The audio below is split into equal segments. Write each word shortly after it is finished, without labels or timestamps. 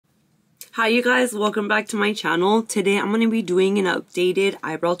Hi you guys, welcome back to my channel. Today I'm going to be doing an updated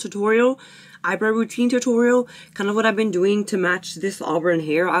eyebrow routine tutorial, kind of what I've been doing to match this auburn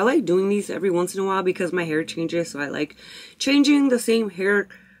hair. I like doing these every once in a while because my hair changes, so I like changing the same hair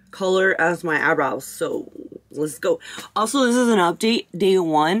color as my eyebrows. So let's go. Also, this is an update, day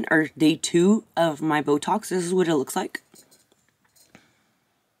 1 or day 2 of my Botox. This is what it looks like.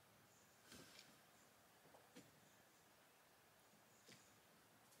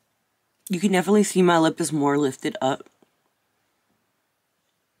 You can definitely see my lip is more lifted up.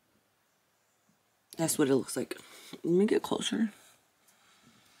 That's what it looks like. Let me get closer.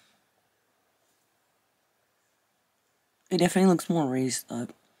 It definitely looks more raised up.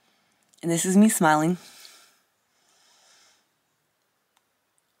 And this is me smiling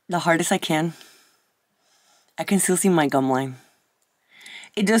the hardest I can. I can still see my gum line.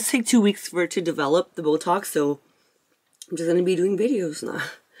 It does take 2 weeks for it to develop, the Botox, so I'm just gonna be doing videos now.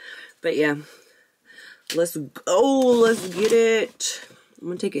 But yeah, let's go, let's get it. I'm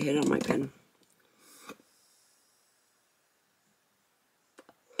gonna take a hit on my pen.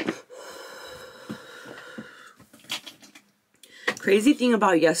 Crazy thing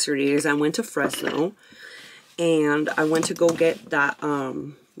about yesterday is I went to Fresno and I went to go get that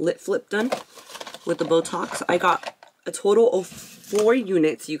lip flip done with the Botox. I got a total of 4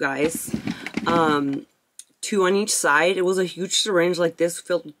 units, you guys. 2 on each side. It was a huge syringe like this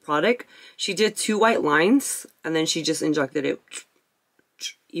filled with product. She did 2 white lines and then she just injected it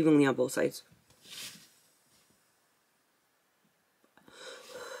evenly on both sides.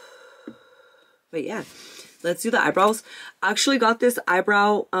 But yeah, let's do the eyebrows. I actually got this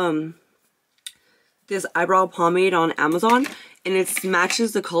eyebrow pomade on Amazon, and it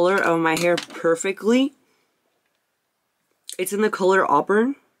matches the color of my hair perfectly. It's in the color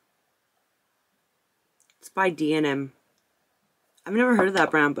Auburn. It's by D&M. I've never heard of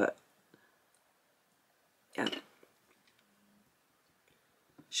that brand, but yeah.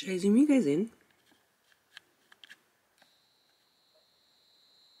 Should I zoom you guys in?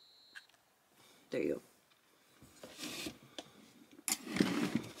 There you go.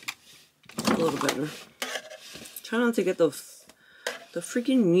 A little better. Try not to get the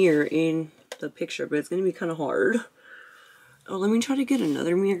freaking mirror in the picture, but it's gonna be kind of hard. Oh, let me try to get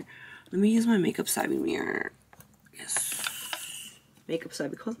another mirror. Let me use my Makeup Savvy mirror. Yes. Makeup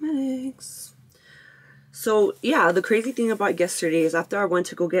Savvy Cosmetics. So, yeah, the crazy thing about yesterday is after I went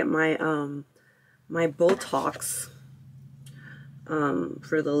to go get my, my Botox,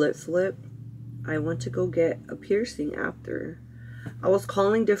 for the lip flip, I went to go get a piercing after. I was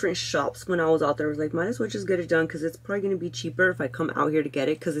calling different shops when I was out there. I was like, might as well just get it done because it's probably going to be cheaper if I come out here to get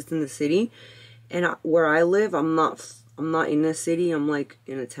it because it's in the city. And where I live, I'm not in a city. I'm like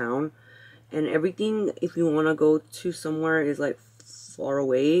in a town. And everything, if you want to go to somewhere, is like far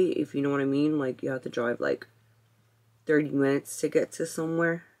away, if you know what I mean. Like you have to drive like 30 minutes to get to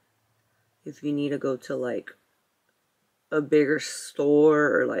somewhere. If you need to go to like a bigger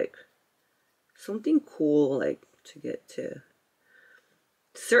store or like something cool, like to get to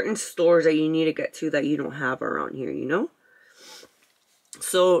certain stores that you need to get to that you don't have around here, you know?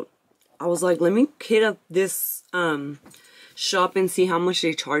 So I was like, let me hit up this shop and see how much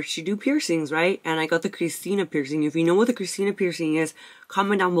they charge to do piercings, right? And I got the Christina piercing. If you know what the Christina piercing is,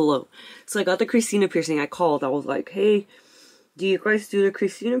 comment down below. So I got the Christina piercing. I called. I was like, hey, do you guys do the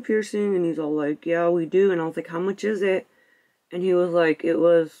Christina piercing? And he's all like, yeah, we do. And I was like, how much is it? And he was like, it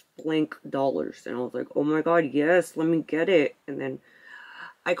was blank dollars. And I was like, oh my god, yes, let me get it. And then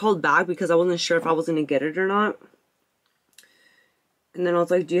I called back because I wasn't sure if I was going to get it or not. And then I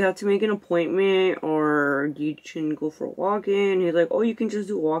was like, do you have to make an appointment or you can go for a walk-in? He's like, oh, you can just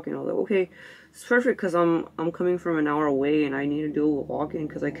do a walk-in. I was like, okay, it's perfect because I'm coming from an hour away and I need to do a walk-in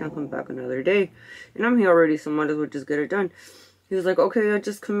because I can't come back another day. And I'm here already, so might as well just get it done. He was like, okay, I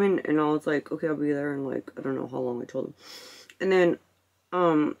just come in. And I was like, okay, I'll be there in like, I don't know how long I told him. And then,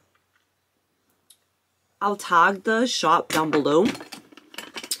 I'll tag the shop down below.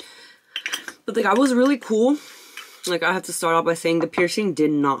 But the guy was really cool. Like, I have to start off by saying the piercing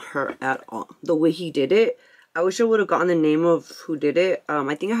did not hurt at all. The way he did it, I wish I would have gotten the name of who did it.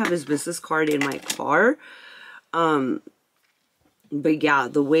 I think I have his business card in my car. But yeah,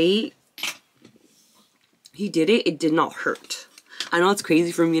 the way he did it, it did not hurt. I know it's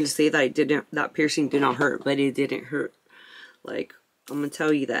crazy for me to say that that piercing did not hurt, but it didn't hurt. Like, I'm gonna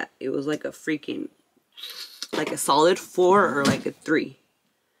tell you that. It was like a freaking, like a solid 4 or like a 3.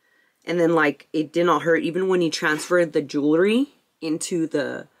 And then, like, it did not hurt. Even when he transferred the jewelry into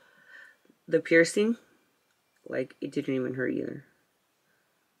the piercing, like, it didn't even hurt either.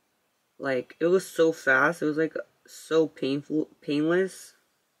 Like, it was so fast. It was, like, so painless.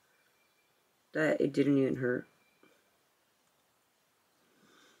 that it didn't even hurt.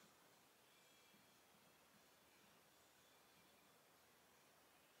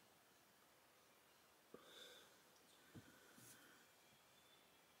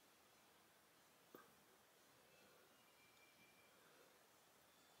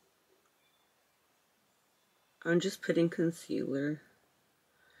 I'm just putting concealer.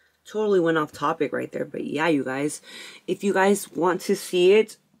 Totally went off topic right there, but yeah, you guys, if you guys want to see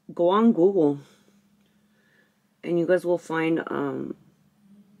it, go on Google and you guys will find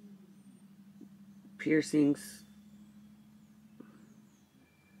piercings,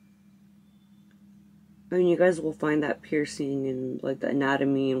 and you guys will find that piercing and like the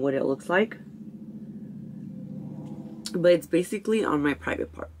anatomy and what it looks like. But it's basically on my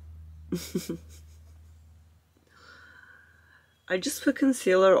private part. I just put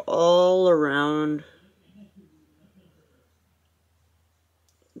concealer all around,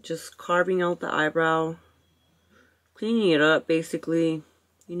 just carving out the eyebrow, cleaning it up basically,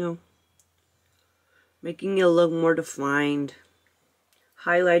 you know, making it look more defined,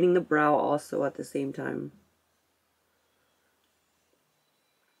 highlighting the brow also at the same time.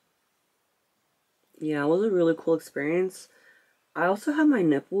 Yeah, it was a really cool experience. I also had my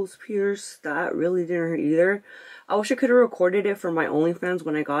nipples pierced. That really didn't hurt either. I wish I could have recorded it for my OnlyFans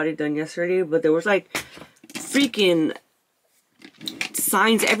when I got it done yesterday, but there was like freaking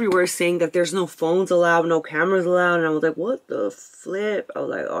signs everywhere saying that there's no phones allowed, no cameras allowed, and I was like, what the flip? I was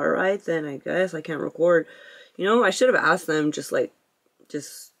like, alright then, I guess I can't record. You know, I should have asked them just,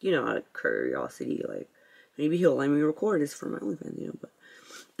 you know, out of curiosity, like, maybe he'll let me record this for my OnlyFans, you know, but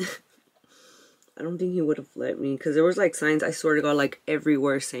I don't think he would have let me, because there was like signs, I swear to God, like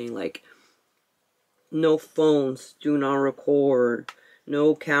everywhere saying like, no phones, do not record,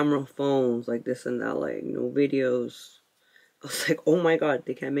 no camera phones, like this and that, like no videos. I was like, oh my God,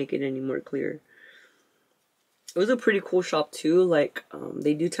 they can't make it any more clear. It was a pretty cool shop too, like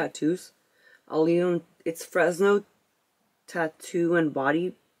they do tattoos. I'll leave them, it's Fresno Tattoo and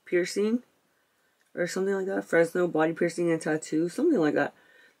Body Piercing or something like that. Fresno Body Piercing and Tattoo, something like that.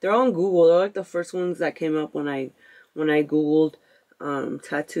 They're on Google. They're like the first ones that came up when I Googled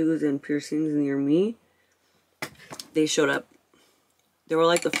tattoos and piercings near me. They showed up. They were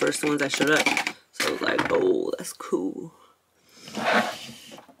like the first ones that showed up. So I was like, oh, that's cool.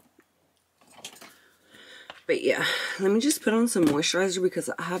 But yeah, let me just put on some moisturizer because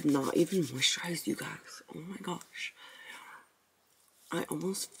I have not even moisturized you guys. Oh my gosh. I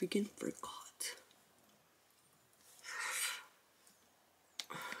almost freaking forgot.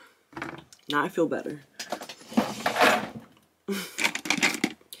 Now I feel better.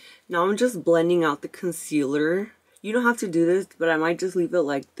 Now I'm just blending out the concealer. You don't have to do this, but I might just leave it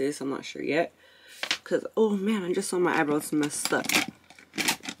like this. I'm not sure yet. Because, oh man, I just saw my eyebrows messed up.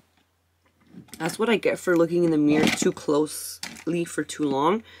 That's what I get for looking in the mirror too closely for too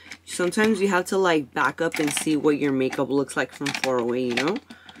long. Sometimes you have to like back up and see what your makeup looks like from far away, you know?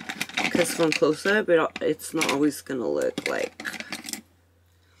 Because from close up, it's not always going to look like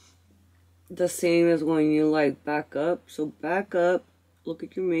the same as when you like back up. So back up, look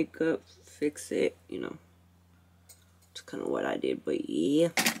at your makeup, fix it, you know. That's kind of what I did, but yeah.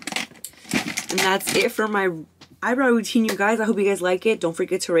 And that's it for my eyebrow routine, you guys. I hope you guys like it. Don't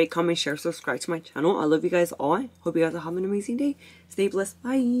forget to rate, comment, share, subscribe to my channel. I love you guys all. I hope you guys are having an amazing day. Stay blessed.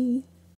 Bye.